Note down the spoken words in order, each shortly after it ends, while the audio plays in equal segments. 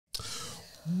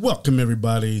Welcome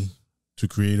everybody to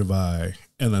Creative Eye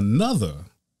and another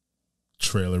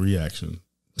trailer reaction.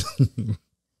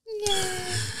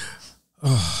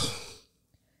 Oh,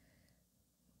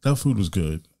 that food was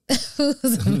good.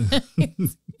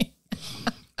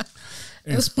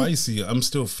 And spicy. I'm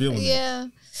still feeling it. Yeah.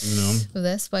 You know? Well,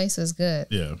 that spice was good.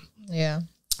 Yeah. Yeah.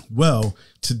 Well,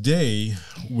 today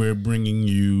we're bringing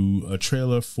you a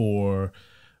trailer for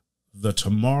The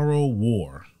Tomorrow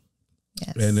War.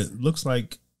 Yes. And it looks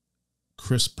like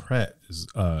Chris Pratt is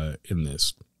in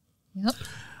this. Yep.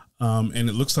 And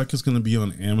it looks like it's going to be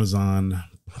on Amazon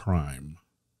Prime.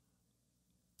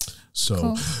 So,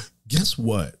 cool. Guess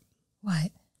what?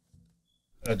 What?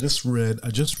 I just read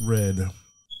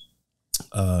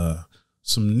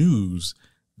some news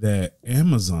that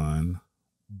Amazon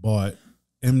bought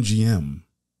MGM,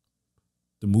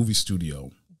 the movie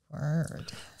studio,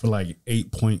 Word. for like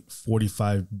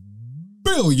 $8.45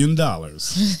 billion.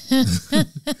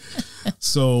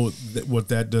 So what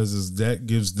that does is that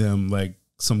gives them like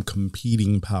some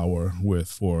competing power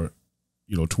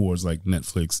towards like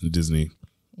Netflix and Disney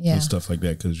and stuff like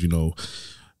that. Because,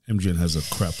 MGM has a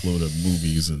crap load of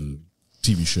movies and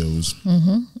TV shows.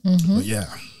 But yeah,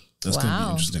 that's going to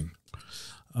be interesting.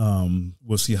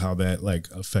 We'll see how that like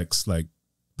affects like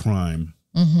Prime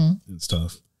and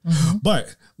stuff.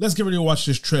 But let's get ready to watch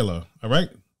this trailer. All right.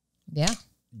 Yeah.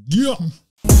 Yeah.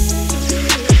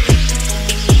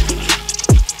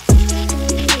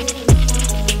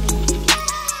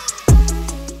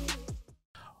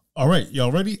 All right,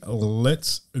 y'all ready?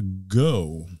 Let's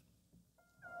go.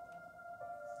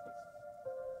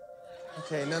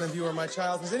 Okay, none of you are my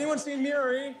child. Has anyone seen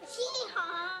Miri?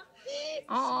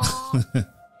 Oh.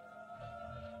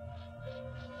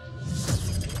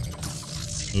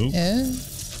 Yeah.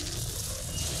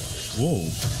 Whoa.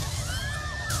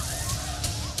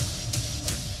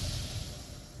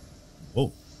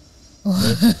 Whoa.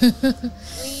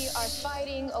 We are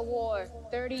fighting a war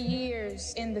 30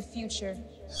 years in the future.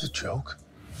 This is a joke.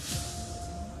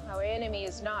 Our enemy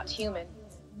is not human.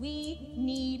 We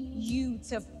need you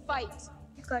to fight.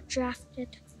 I got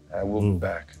drafted. I will be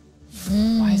back.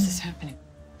 Why is this happening?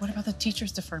 What about the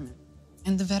teachers' deferment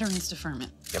and the veterans'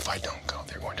 deferment? If I don't go,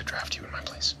 they're going to draft you in my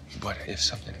place. But if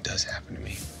something does happen to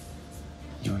me,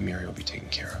 you and Miri will be taken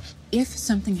care of. If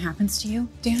something happens to you,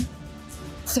 Dan,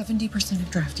 70% of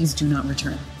draftees do not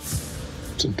return.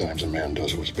 Sometimes a man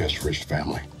does what's best for his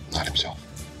family, not himself.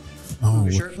 Oh,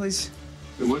 Your shirt, please.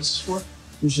 Wait, what's this for?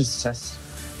 It's just a test.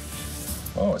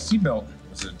 Oh, a seatbelt.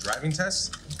 Was it a driving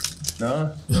test?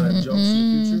 No? You don't have jokes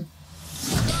in the future?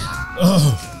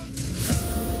 Oh.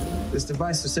 This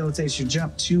device facilitates your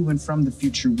jump to and from the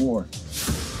future war.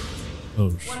 Oh.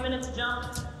 1 minute to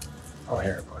jump. Oh,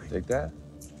 here, buddy. Take that.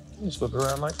 You just flip it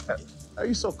around like that. How are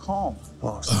you so calm?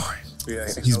 Oh, sorry. Yeah,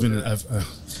 He's been. I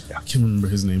can't remember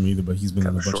his name either, but he's been in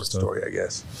a bunch short of stuff. story, I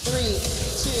guess. 3,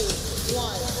 2,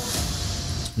 1.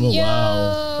 Oh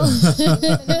wow!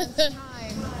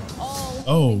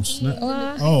 Oh snap!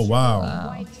 Oh wow!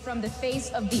 Wiped from the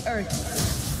face of the earth.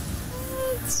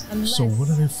 So what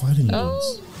are they fighting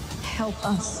against? Help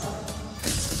us.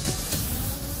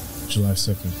 July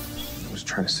 2nd. I was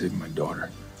trying to save my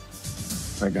daughter.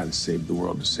 If I gotta save the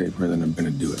world to save her, then I'm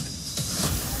gonna do it.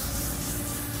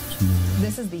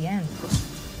 This is the end.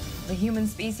 The human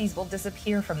species will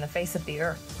disappear from the face of the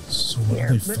earth. So what We're are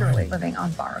they literally fighting? living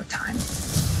on borrowed time.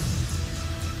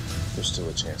 There's still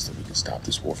a chance that we can stop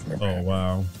this war from ever Oh happening.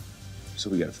 wow! So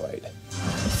we gotta fight.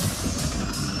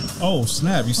 Oh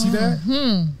snap! You see that?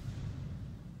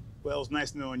 Well, it's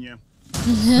nice knowing you.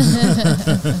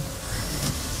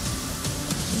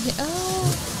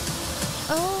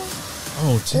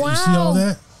 Oh, you see all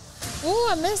that? Oh,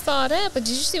 I missed all that, but did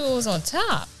you see what was on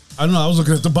top? I don't know. I was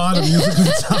looking at the bottom. You was looking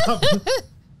at the top.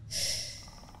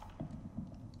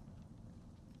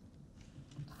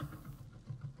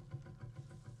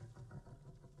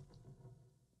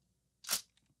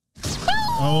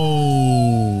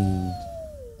 Oh.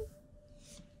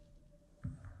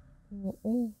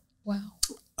 Oh, wow.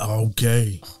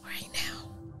 Okay. All right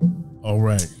now. All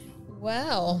right.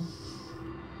 Wow.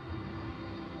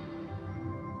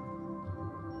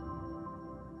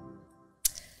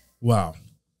 Wow.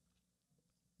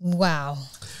 Wow.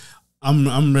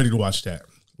 I'm ready to watch that.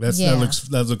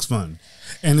 That looks fun,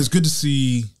 and it's good to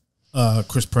see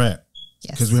Chris Pratt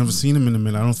because we haven't seen him in a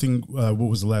minute. I don't think what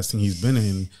was the last thing he's been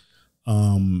in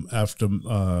after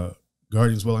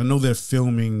Guardians. Well, I know they're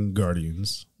filming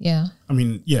Guardians. Yeah. I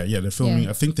mean, yeah, they're filming. Yeah.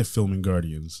 I think they're filming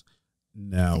Guardians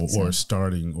now, or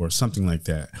starting, or something like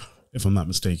that, if I'm not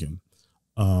mistaken.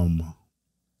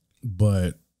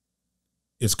 But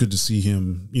it's good to see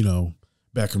him,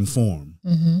 back in form.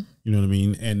 Mm-hmm. You know what I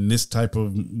mean? And this type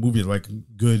of movie, like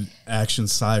good action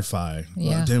sci-fi.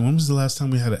 Yeah. Damn, when was the last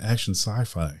time we had an action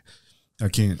sci-fi? I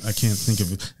can't think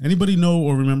of it. Anybody know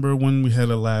or remember when we had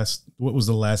what was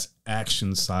the last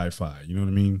action sci-fi? You know what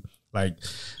I mean? Like,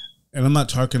 and I'm not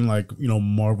talking like, you know,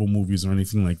 Marvel movies or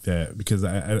anything like that, because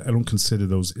I don't consider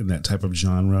those in that type of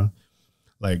genre.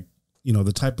 Like, you know,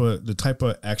 the type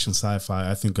of action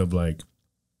sci-fi I think of, like,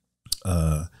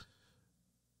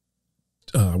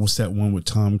 what's that one with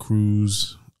Tom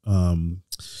Cruise? Is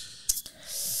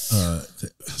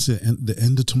it The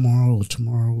End of Tomorrow or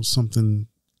Tomorrow something?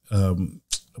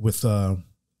 With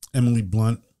Emily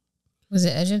Blunt. Was it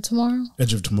Edge of Tomorrow?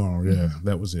 Edge of Tomorrow, yeah,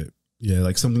 that was it. Yeah,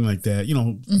 like something like that, you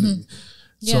know. Mm-hmm.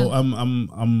 So Yeah.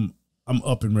 I'm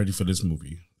up and ready for this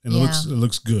movie, and Yeah. it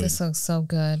looks good. This looks so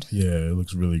good. Yeah, it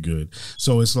looks really good.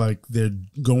 So it's like they're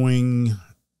going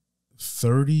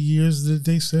 30 years, did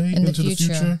they say, In the into the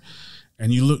future. future?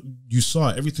 And you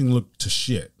saw everything looked to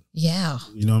shit. Yeah.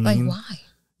 You know what I mean? Like, why?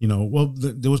 You know, well,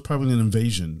 there was probably an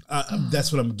invasion.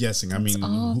 That's what I'm guessing. I mean,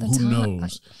 who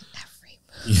knows?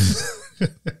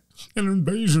 An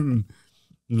invasion.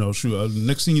 You know,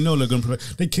 next thing you know, they're going to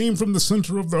they came from the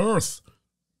center of the earth.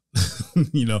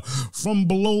 You know, from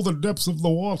below the depths of the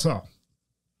water.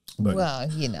 But, well,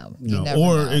 you know,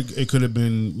 or it could have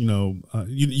been, you know,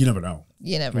 you never know.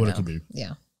 You never what know. it could be.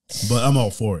 Yeah. But I'm all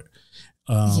for it.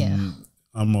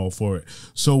 I'm all for it.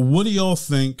 So what do y'all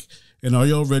think? And are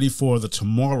y'all ready for the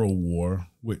Tomorrow War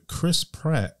with Chris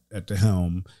Pratt at the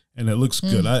helm? And it looks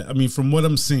good. I mean, from what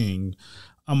I'm seeing,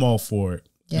 I'm all for it.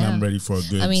 Yeah. And I'm ready for a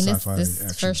good sci-fi this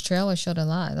action. first trailer showed a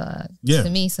lot. Yeah.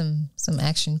 To me, some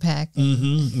action packed.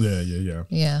 Mm-hmm. Yeah.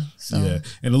 Yeah. So. Yeah.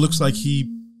 And it looks like he's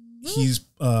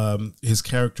his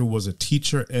character was a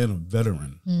teacher and a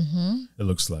veteran. Mm-hmm. It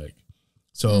looks like.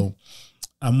 So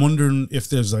I'm wondering if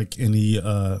there's like any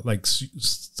like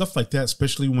stuff like that,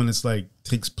 especially when it's like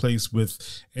takes place with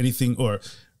anything, or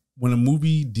when a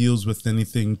movie deals with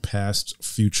anything past,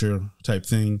 future type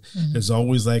thing. Mm-hmm. There's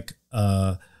always like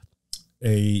a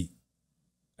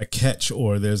catch,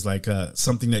 or there's like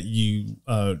something that you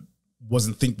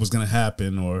wasn't think was going to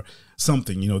happen, or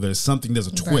something. You know, there's a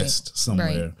twist somewhere.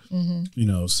 Right. Mm-hmm. You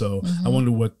know, so I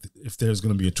wonder if there's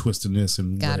going to be a twist in this,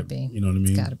 and gotta be. You know what I mean?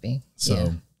 It's gotta be. So.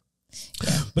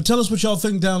 Yeah. But tell us what y'all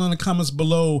think down in the comments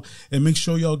below, and make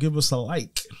sure y'all give us a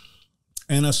like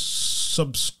and a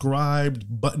subscribe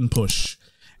button push,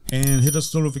 and hit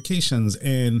us notifications,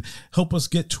 and help us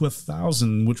get to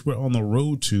 1,000, which we're on the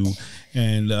road to,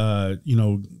 and you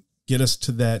know, get us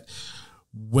to that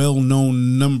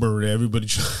well-known number that everybody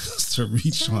tries to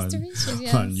reach on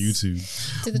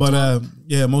YouTube. But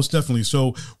yeah, most definitely.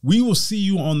 So we will see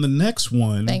you on the next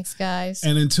one. Thanks, guys.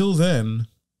 And until then,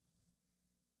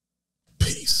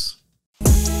 peace.